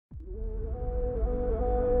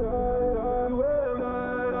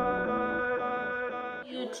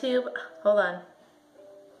YouTube. Hold on.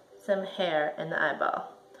 Some hair in the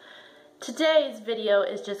eyeball. Today's video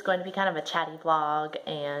is just going to be kind of a chatty vlog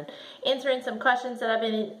and answering some questions that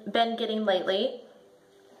I've been getting lately.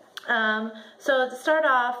 So to start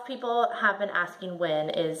off, people have been asking,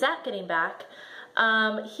 when is Zach getting back?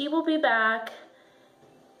 He will be back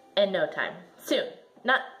in no time. Soon.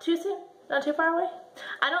 Not too soon? Not too far away?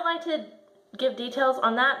 I don't like to give details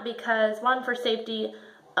on that because, one, for safety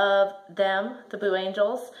of them, the Boo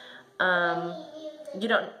Angels, you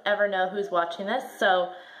don't ever know who's watching this,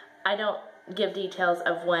 so I don't give details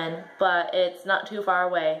of when, but it's not too far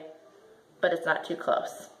away, but it's not too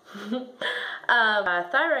close.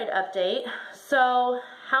 Thyroid update. So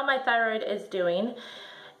how my thyroid is doing.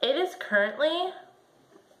 It is currently,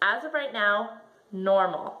 as of right now,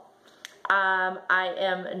 normal. I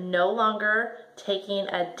am no longer taking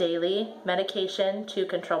a daily medication to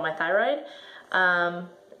control my thyroid.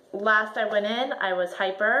 Last I went in, I was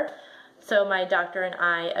hyper, so my doctor and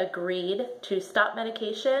I agreed to stop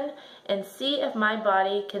medication and see if my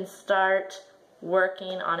body can start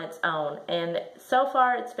working on its own. And so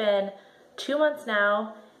far it's been 2 months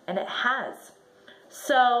now, and it has.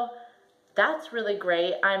 So that's really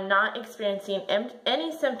great. I'm not experiencing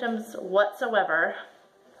any symptoms whatsoever.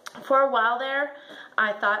 For a while there,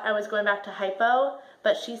 I thought I was going back to hypo,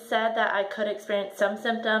 but she said that I could experience some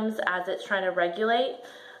symptoms as it's trying to regulate.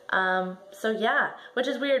 So yeah, which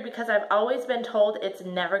is weird because I've always been told it's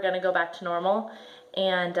never going to go back to normal,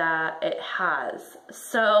 and it has.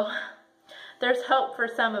 So there's hope for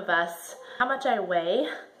some of us. How much I weigh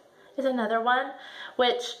is another one,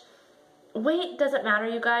 which weight doesn't matter,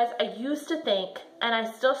 you guys. I used to think, and I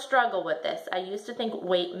still struggle with this, I used to think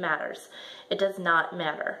weight matters. It does not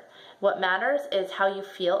matter. What matters is how you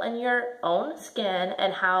feel in your own skin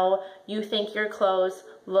and how you think your clothes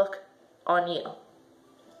look on you.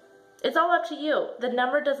 It's all up to you. The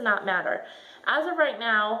number does not matter. As of right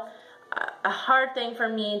now, a hard thing for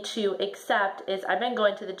me to accept is I've been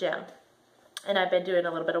going to the gym and I've been doing a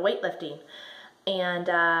little bit of weightlifting, and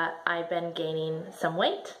I've been gaining some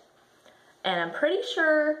weight, and I'm pretty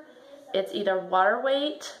sure it's either water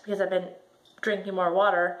weight because I've been drinking more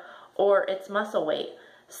water, or it's muscle weight.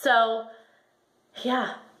 So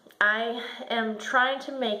yeah, I am trying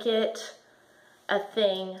to make it a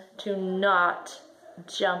thing to not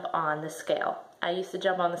jump on the scale. I used to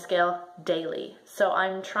jump on the scale daily, so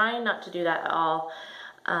I'm trying not to do that at all.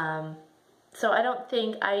 So I don't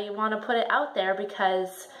think I want to put it out there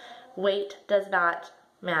because weight does not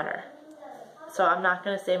matter. So I'm not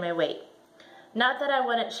going to say my weight. Not that I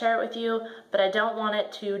wouldn't share it with you, but I don't want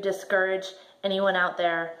it to discourage anyone out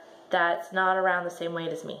there that's not around the same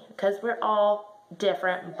weight as me, because we're all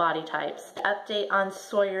different body types. Update on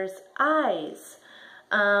Sawyer's eyes.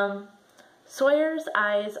 Sawyer's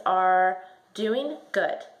eyes are doing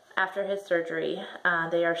good after his surgery.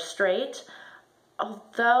 They are straight,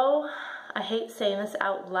 although I hate saying this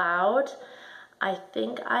out loud. I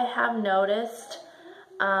think I have noticed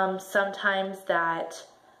sometimes that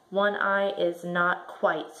one eye is not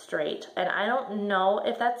quite straight, and I don't know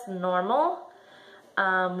if that's normal.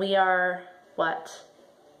 We are, what,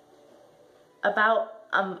 about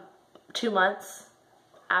 2 months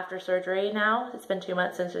after surgery now. It's been 2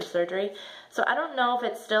 months since his surgery. So I don't know if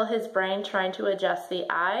it's still his brain trying to adjust the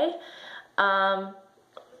eye.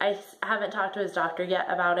 I haven't talked to his doctor yet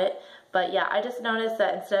about it. But yeah, I just noticed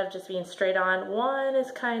that instead of just being straight on, one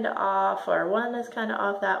is kind of off, or one is kind of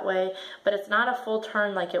off that way. But it's not a full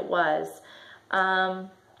turn like it was.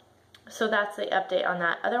 So that's the update on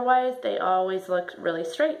that. Otherwise, they always look really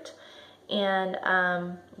straight.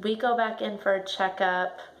 And we go back in for a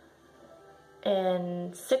checkup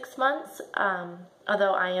in 6 months,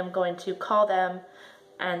 although I am going to call them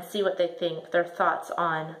and see what they think, their thoughts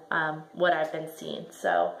on what I've been seeing.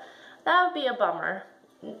 So that would be a bummer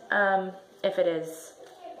if it is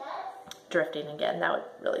drifting again. That would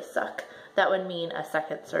really suck. That would mean a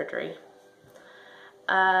second surgery.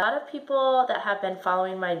 A lot of people that have been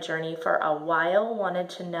following my journey for a while wanted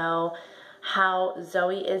to know how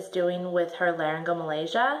Zoe is doing with her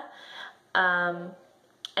laryngomalacia.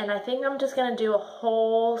 And I think I'm just going to do a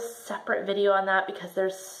whole separate video on that because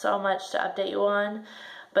there's so much to update you on.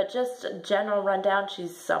 But just a general rundown,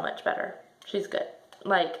 she's so much better. She's good.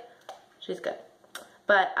 Like, she's good.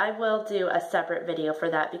 But I will do a separate video for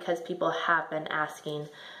that because people have been asking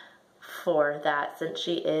for that since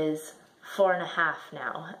she is 4.5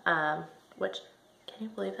 now. Which, can you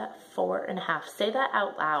believe that? 4.5. Say that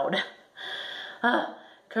out loud.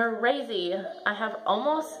 Crazy. I have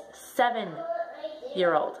almost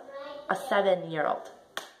 7-year-old. A 7-year-old.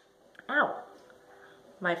 Ow.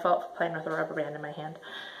 My fault for playing with a rubber band in my hand.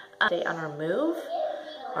 Update on her move.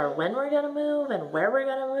 or when we're gonna move and where we're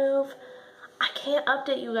gonna move. I can't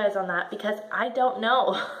update you guys on that because I don't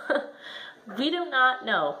know. We do not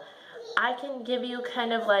know. I can give you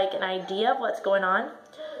kind of like an idea of what's going on.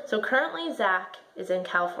 So currently Zach is in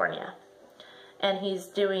California and he's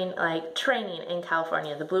doing like training in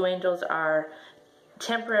California. The Blue Angels are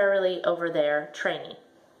temporarily over there training.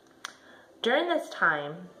 During this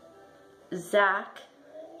time, Zach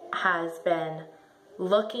has been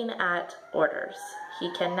looking at orders.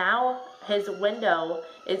 He can now, his window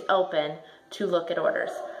is open to look at orders,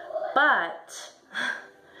 but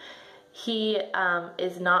he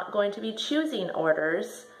is not going to be choosing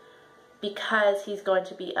orders because he's going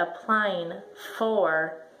to be applying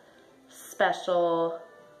for special,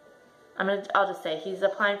 I'll just say he's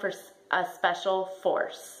applying for a special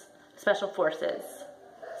forces.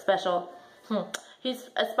 He's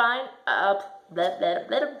aspiring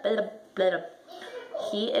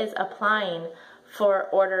he is applying for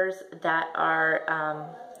orders that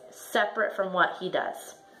are separate from what he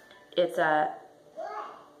does. It's a,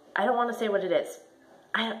 I don't want to say what it is.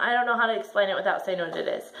 I don't know how to explain it without saying what it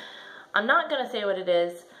is. I'm not going to say what it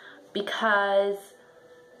is because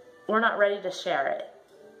we're not ready to share it.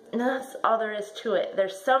 And that's all there is to it.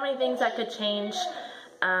 There's so many things that could change.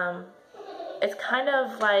 It's kind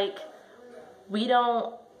of like we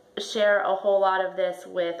don't share a whole lot of this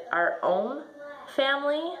with our own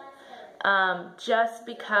family just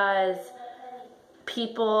because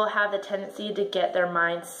people have the tendency to get their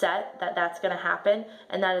mind set that that's going to happen,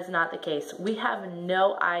 and that is not the case. We have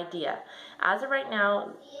no idea. As of right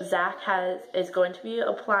now, Zach is going to be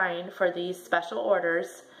applying for these special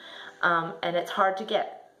orders, and it's hard to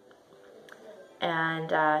get.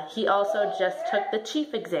 And he also just took the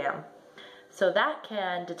chief exam, so that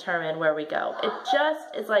can determine where we go. It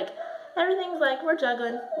just is like, everything's like we're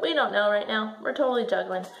juggling. We don't know right now. We're totally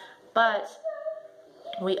juggling. But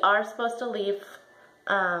we are supposed to leave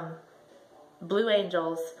Blue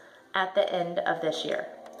Angels at the end of this year.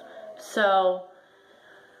 So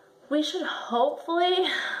we should hopefully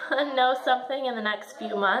know something in the next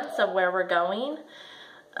few months of where we're going.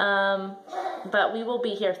 But we will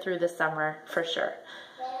be here through the summer for sure.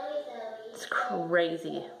 It's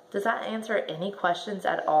crazy. Does that answer any questions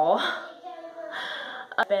at all?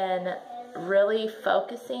 I've been really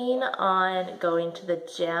focusing on going to the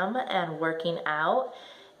gym and working out,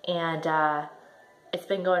 and it's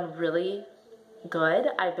been going really good.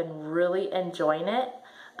 I've been really enjoying it.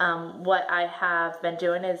 What I have been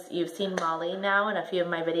doing is, you've seen Molly now in a few of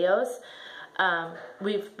my videos.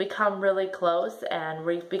 We've become really close and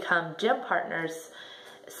we've become gym partners.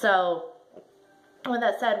 So with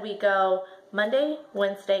that said, we go Monday,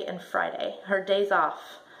 Wednesday, and Friday. Her days off.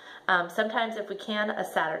 Sometimes if we can, a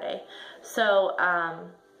Saturday. So,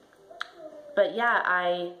 but yeah,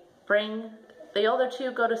 I bring, the older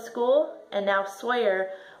two go to school, and now Sawyer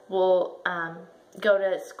will go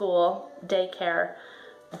to school, daycare,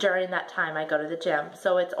 during that time I go to the gym.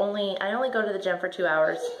 So it's only, I only go to the gym for 2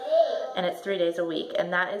 hours, and it's 3 days a week,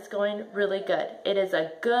 and that is going really good. It is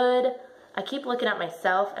a good, I keep looking at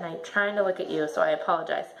myself, and I'm trying to look at you, so I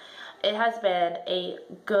apologize. It has been a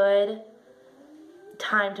good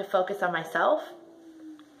time to focus on myself.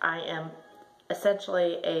 I am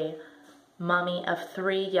essentially a mommy of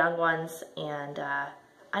 3 young ones, and I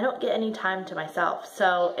don't get any time to myself.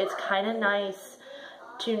 So it's kind of nice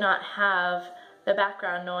to not have the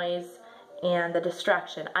background noise and the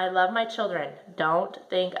distraction. I love my children. Don't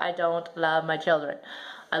think I don't love my children.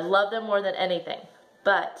 I love them more than anything.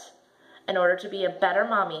 But in order to be a better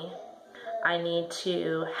mommy, I need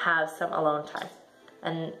to have some alone time.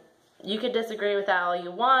 And you could disagree with that all you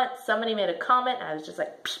want. Somebody made a comment, and I was just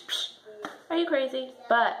like, psh, psh, are you crazy?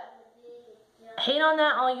 But hate on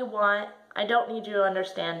that all you want. I don't need you to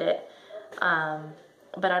understand it.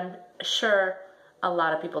 But I'm sure a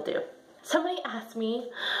lot of people do. Somebody asked me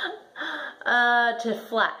to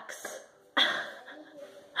flex.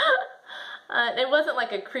 It wasn't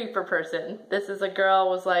like a creeper person. This is a girl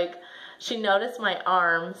was like, she noticed my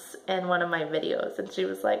arms in one of my videos, and she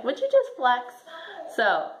was like, would you just flex?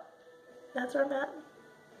 So that's where I'm at.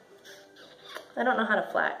 I don't know how to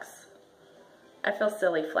flex. I feel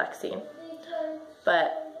silly flexing.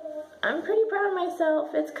 But I'm pretty proud of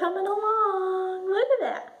myself. It's coming along. Look at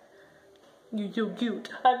that. You're so cute.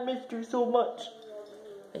 I missed you so much.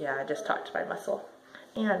 Yeah, I just talked to my muscle.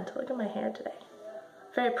 And look at my hair today.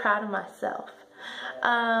 Very proud of myself.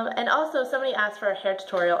 And also somebody asked for a hair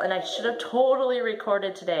tutorial, and I should have totally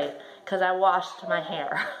recorded today because I washed my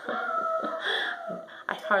hair.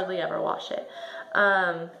 I hardly ever wash it.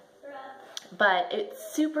 But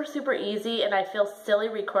it's super, super easy, and I feel silly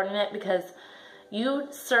recording it because you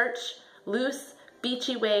search loose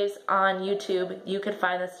Beachy Waves on YouTube, you can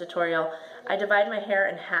find this tutorial. I divide my hair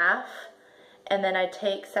in half, and then I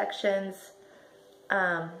take sections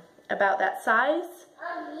about that size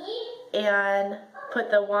and put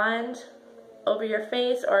the wand over your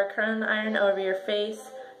face or a curling iron over your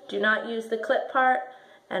face. Do not use the clip part,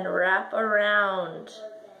 and wrap around.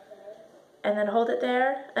 And then hold it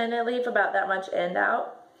there, and then leave about that much end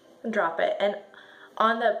out and drop it. And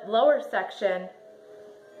on the lower section,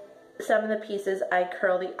 some of the pieces I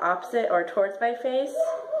curl the opposite or towards my face,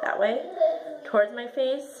 that way, towards my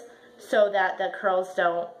face, so that the curls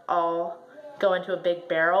don't all go into a big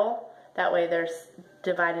barrel. That way they're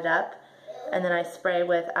divided up. And then I spray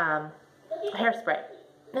with hairspray.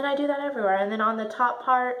 And I do that everywhere. And then on the top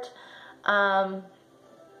part,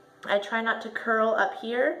 I try not to curl up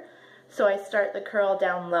here, so I start the curl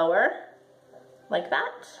down lower, like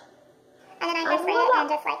that. And then I hairspray it and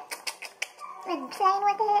just like and playing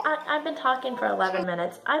with it. I've been talking for 11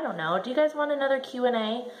 minutes. I don't know. Do you guys want another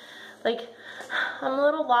Q&A? Like, I'm a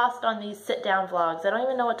little lost on these sit-down vlogs. I don't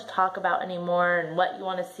even know what to talk about anymore and what you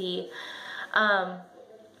want to see.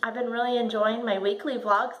 I've been really enjoying my weekly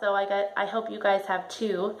vlogs, though. I hope you guys have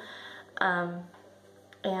too.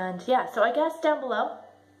 And yeah, so I guess down below,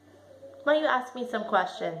 why don't you ask me some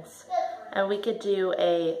questions, and we could do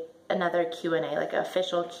another Q&A, like an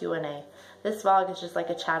official Q&A. This vlog is just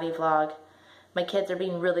like a chatty vlog. My kids are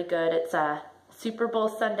being really good. It's a Super Bowl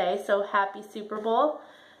Sunday, so happy Super Bowl.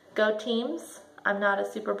 Go teams. I'm not a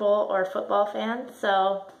Super Bowl or football fan,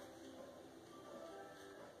 so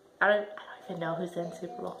I don't even know who's in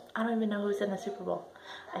Super Bowl. I don't even know who's in the Super Bowl.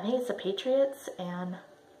 I think it's the Patriots and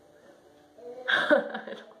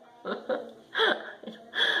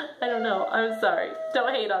I don't know. I'm sorry.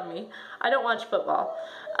 Don't hate on me. I don't watch football.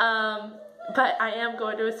 But I am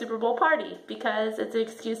going to a Super Bowl party because it's an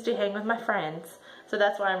excuse to hang with my friends. So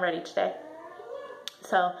that's why I'm ready today.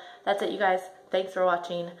 So that's it, you guys. Thanks for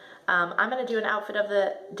watching. I'm going to do an outfit of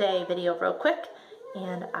the day video real quick,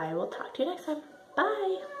 and I will talk to you next time.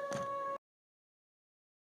 Bye.